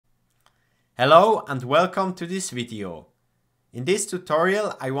Hello and welcome to this video. In this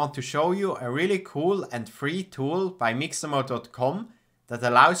tutorial I want to show you a really cool and free tool by Mixamo.com that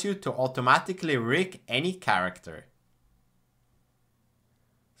allows you to automatically rig any character.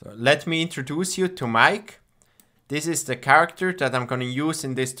 So let me introduce you to Mike. This is the character that I'm going to use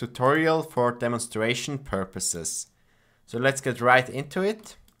in this tutorial for demonstration purposes. So let's get right into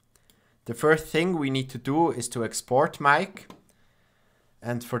it. The first thing we need to do is to export Mike.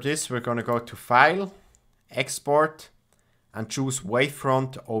 And for this we're going to go to File, Export and choose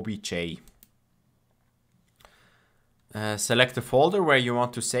Wavefront OBJ. Select the folder where you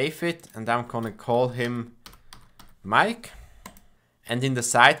want to save it and I'm going to call him Mike. And in the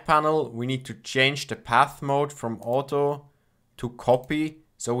side panel we need to change the path mode from auto to copy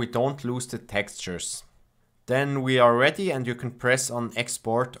so we don't lose the textures. Then we are ready and you can press on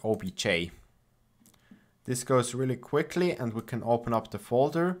Export OBJ. This goes really quickly and we can open up the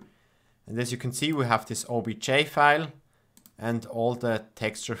folder. And as you can see, we have this OBJ file and all the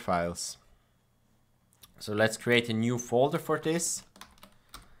texture files. So let's create a new folder for this.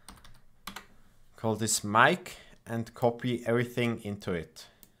 Call this Mike and copy everything into it.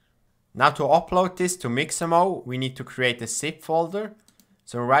 Now to upload this to Mixamo, we need to create a zip folder.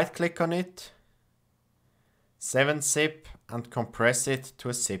 So right click on it, 7-zip and compress it to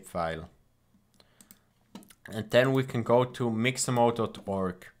a zip file. And then we can go to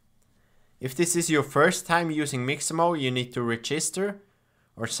mixamo.org. If this is your first time using Mixamo, you need to register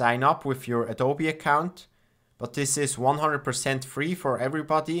or sign up with your Adobe account. But this is 100% free for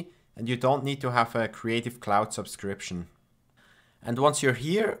everybody and you don't need to have a Creative Cloud subscription. And once you're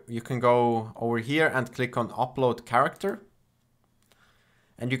here, you can go over here and click on Upload Character.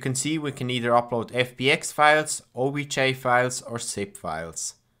 And you can see we can either upload FBX files, OBJ files or zip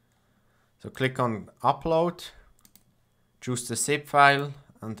files. So click on Upload, choose the zip file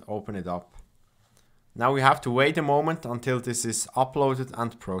and open it up. Now we have to wait a moment until this is uploaded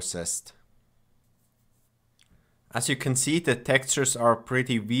and processed. As you can see, the textures are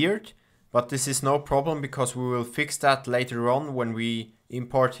pretty weird, but this is no problem because we will fix that later on when we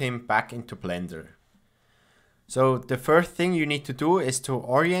import him back into Blender. So the first thing you need to do is to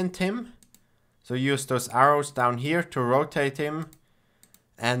orient him. So use those arrows down here to rotate him.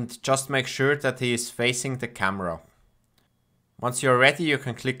 And just make sure that he is facing the camera. Once you're ready, you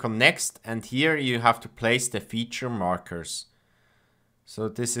can click on Next and here you have to place the feature markers. So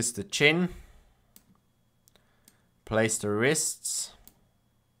this is the chin. Place the wrists,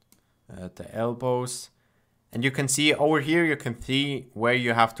 the elbows. And you can see over here, you can see where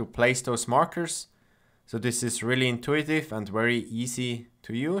you have to place those markers. So this is really intuitive and very easy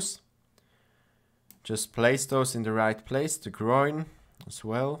to use. Just place those in the right place, the groin as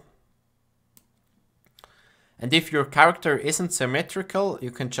well. And if your character isn't symmetrical, you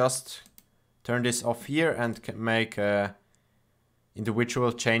can just turn this off here and make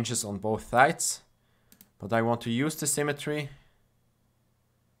individual changes on both sides. But I want to use the symmetry.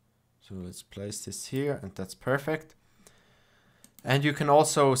 So let's place this here and that's perfect. And you can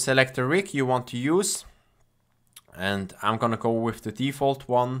also select the rig you want to use. And I'm gonna go with the default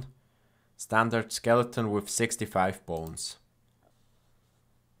one, standard skeleton with 65 bones.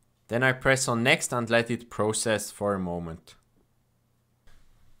 Then I press on Next and let it process for a moment.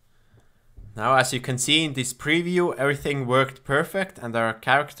 Now as you can see in this preview, everything worked perfect and our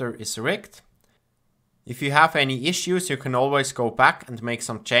character is rigged. If you have any issues, you can always go back and make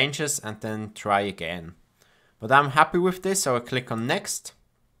some changes and then try again. But I'm happy with this, so I click on Next.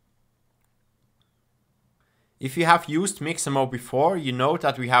 If you have used Mixamo before, you know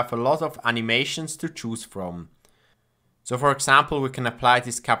that we have a lot of animations to choose from. So for example, we can apply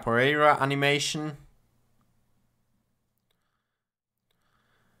this capoeira animation.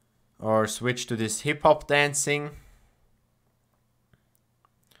 Or switch to this hip hop dancing.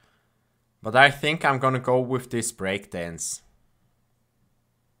 But I think I'm gonna go with this breakdance.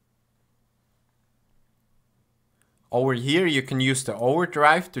 Over here you can use the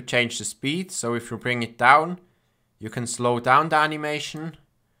overdrive to change the speed. So if you bring it down, you can slow down the animation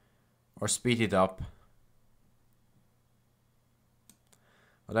or speed it up.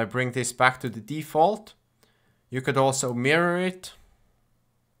 But I bring this back to the default. You could also mirror it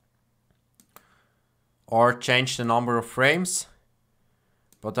or change the number of frames.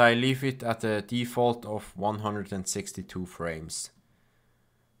 But I leave it at the default of 162 frames.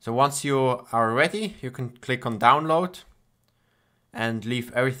 So once you are ready, you can click on download and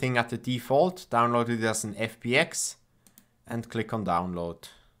leave everything at the default. Download it as an FBX and click on download.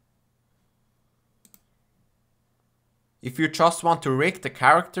 If you just want to rig the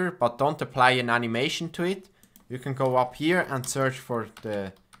character but don't apply an animation to it, you can go up here and search for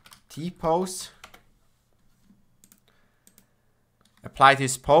the T-pose. Apply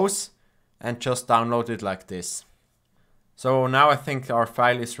this pose and just download it like this. So now I think our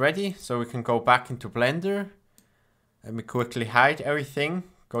file is ready, so we can go back into Blender. Let me quickly hide everything.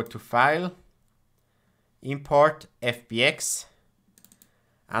 Go to File, Import FBX,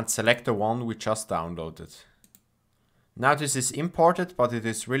 and select the one we just downloaded. Now this is imported, but it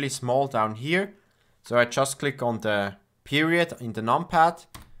is really small down here. So I just click on the period in the numpad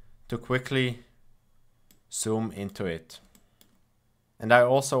to quickly zoom into it. And I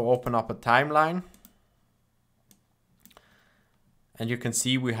also open up a timeline. And you can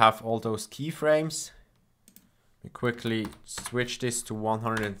see we have all those keyframes. We quickly switch this to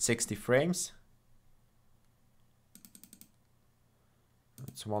 160 frames.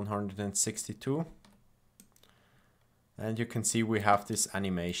 It's 162. And you can see we have this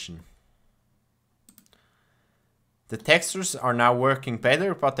animation. The textures are now working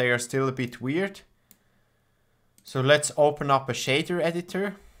better, but they are still a bit weird. So let's open up a shader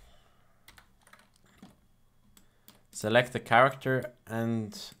editor. Select the character,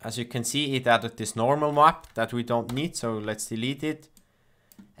 and as you can see, it added this normal map that we don't need, so let's delete it.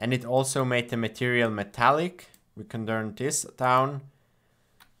 And it also made the material metallic. We can turn this down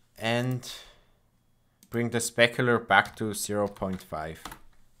and bring the specular back to 0.5.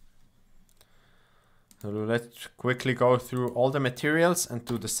 So let's quickly go through all the materials and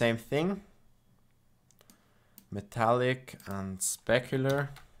do the same thing. Metallic and specular.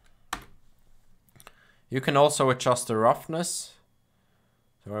 You can also adjust the roughness.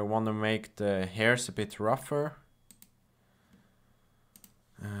 So I want to make the hairs a bit rougher.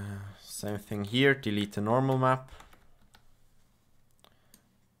 Same thing here, delete the normal map.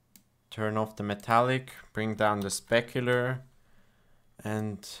 Turn off the metallic, bring down the specular,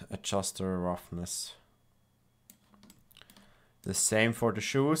 and adjust the roughness. The same for the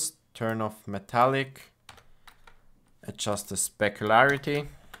shoes, turn off metallic, adjust the specularity,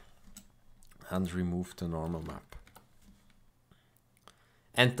 and remove the normal map.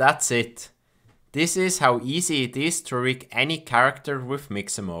 And that's it. This is how easy it is to rig any character with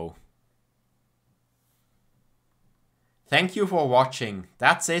Mixamo. Thank you for watching.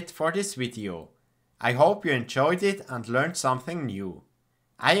 That's it for this video. I hope you enjoyed it and learned something new.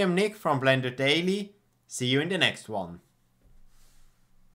 I am Nick from Blender Daily. See you in the next one.